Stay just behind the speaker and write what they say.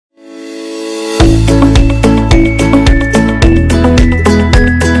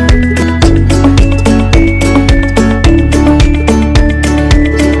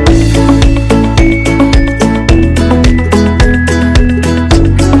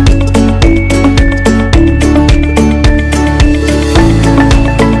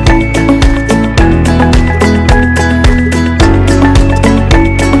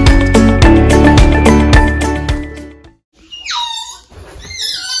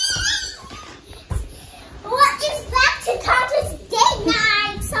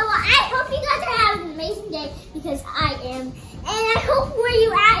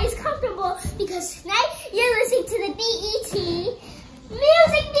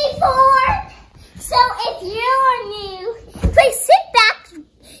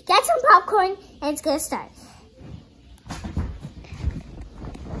let's go start.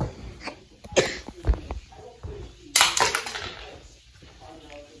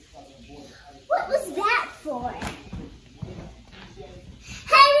 What was that for?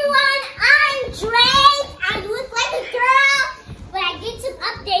 Hey everyone, I'm Drake. I look like a girl, but I get some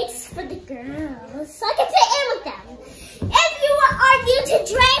updates for the girls, so I can fit in with them. If you are new to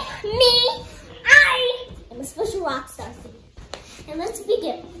Drake, I am a special rock star. And let's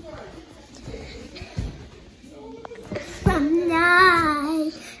begin.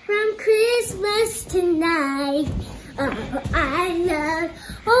 From Christmas tonight, oh, I love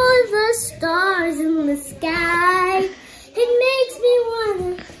all the stars in the sky. It makes me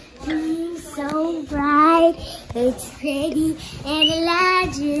wanna be so bright. It's pretty and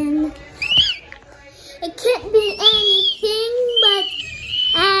imagine. It can't be anything but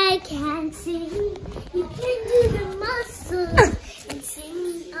I can't sing. You can do the muscles and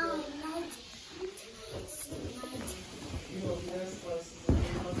sing all night.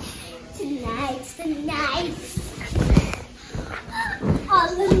 Tonight.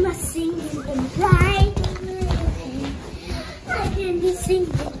 All of my singing and bright. I can be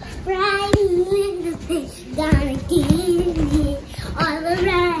singing bright little things. Gonna give me all the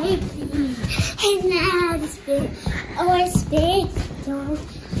right things. And now to spin or spin.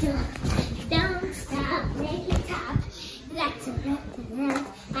 Don't stop, make it top. That's a rap.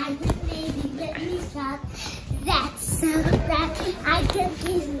 I could maybe let me stop. That's so right. I can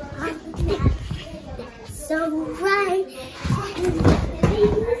give you all of that. That's so right.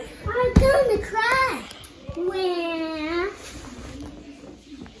 I'm gonna cry. Where?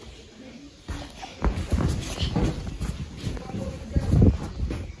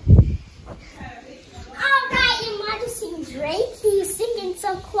 Alright, you might have seen Drake. He was singing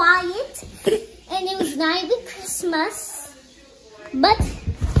so quiet. And it was not even Christmas. But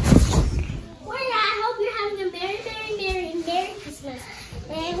I hope you're having a Merry Christmas.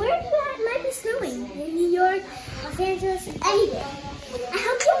 And where it might be snowing in New York, Los Angeles, anywhere. I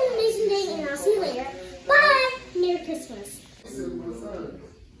hope you have an amazing day, and I'll see you later. Bye! Merry Christmas. It's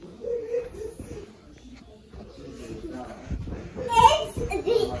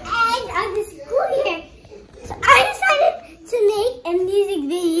the end of the school year. So I decided to make a music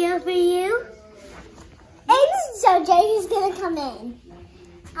video for you. And so Jake is gonna come in.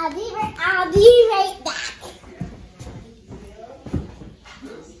 I'll be right back.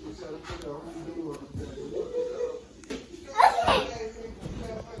 Okay.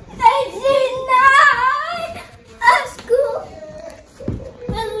 It's the night of school.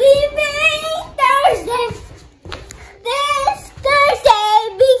 We're leaving Thursday. This Thursday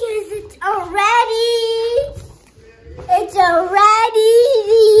because it's already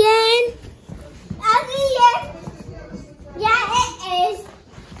the end of the year. Yeah, it is.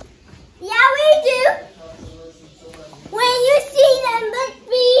 Yeah, we do.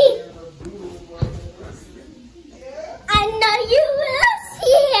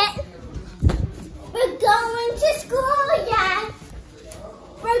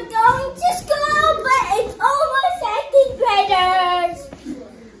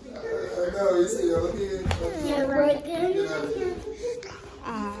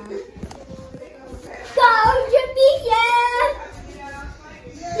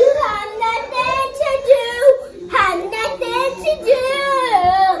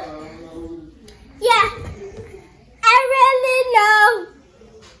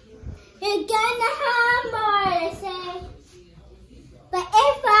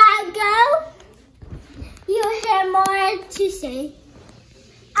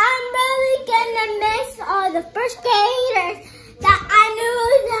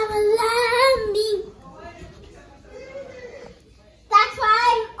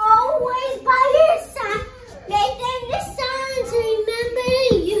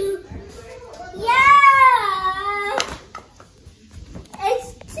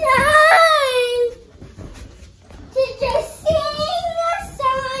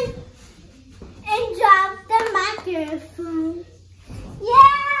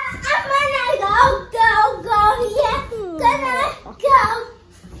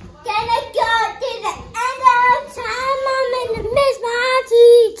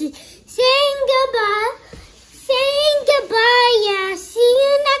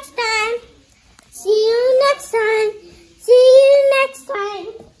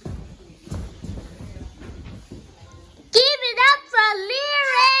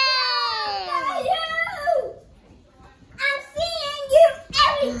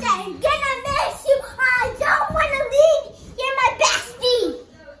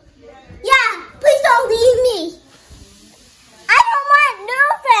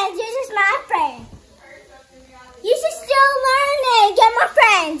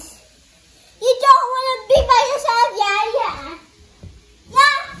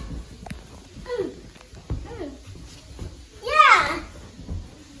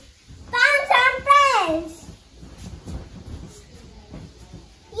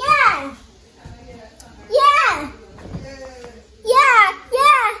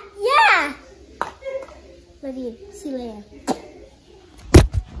 Disneyland. Give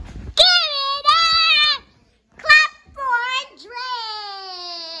it up! Clap for Drake.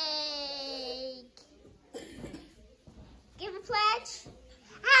 Give a pledge.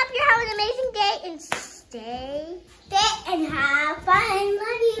 I hope you're having an amazing day and stay fit and have fun.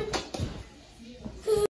 Love you.